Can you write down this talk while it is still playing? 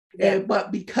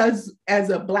But because as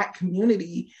a Black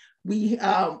community, we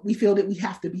feel that we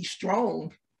have to be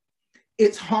strong,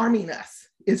 it's harming us.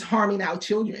 It's harming our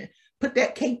children. Put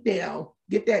that cake down,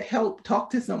 get that help,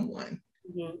 talk to someone.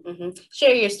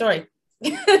 Share your story.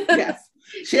 Yes.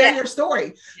 Share your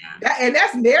story. And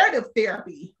that's narrative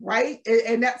therapy, right?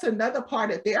 And that's another part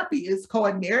of therapy is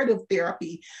called narrative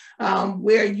therapy,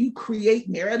 where you create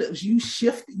narratives, you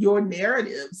shift your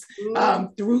narratives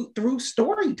through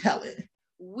storytelling.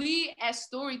 We as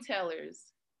storytellers,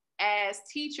 as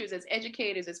teachers, as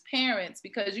educators, as parents,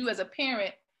 because you as a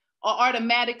parent are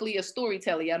automatically a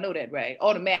storyteller. Y'all know that, right?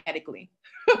 Automatically.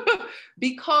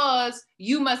 Because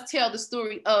you must tell the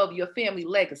story of your family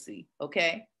legacy,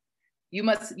 okay? You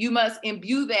must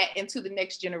imbue that into the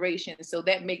next generation. So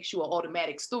that makes you an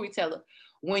automatic storyteller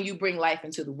when you bring life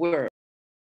into the world.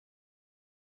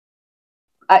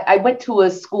 I went to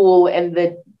a school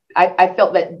and I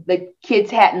felt that the kids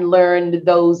hadn't learned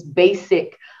those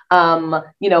basic,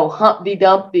 Humpty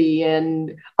Dumpty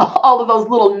and all of those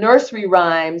little nursery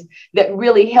rhymes that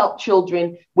really help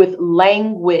children with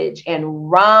language and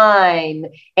rhyme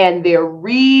and their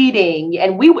reading.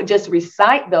 And we would just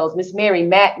recite those. Miss Mary,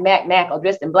 Mac, all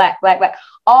dressed in black,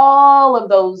 all of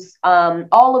those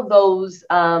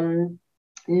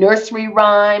nursery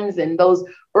rhymes and those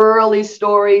early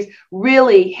stories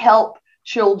really help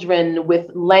children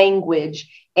with language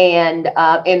and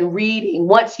reading.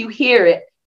 Once you hear it,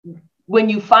 when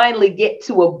you finally get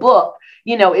to a book,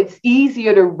 it's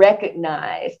easier to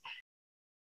recognize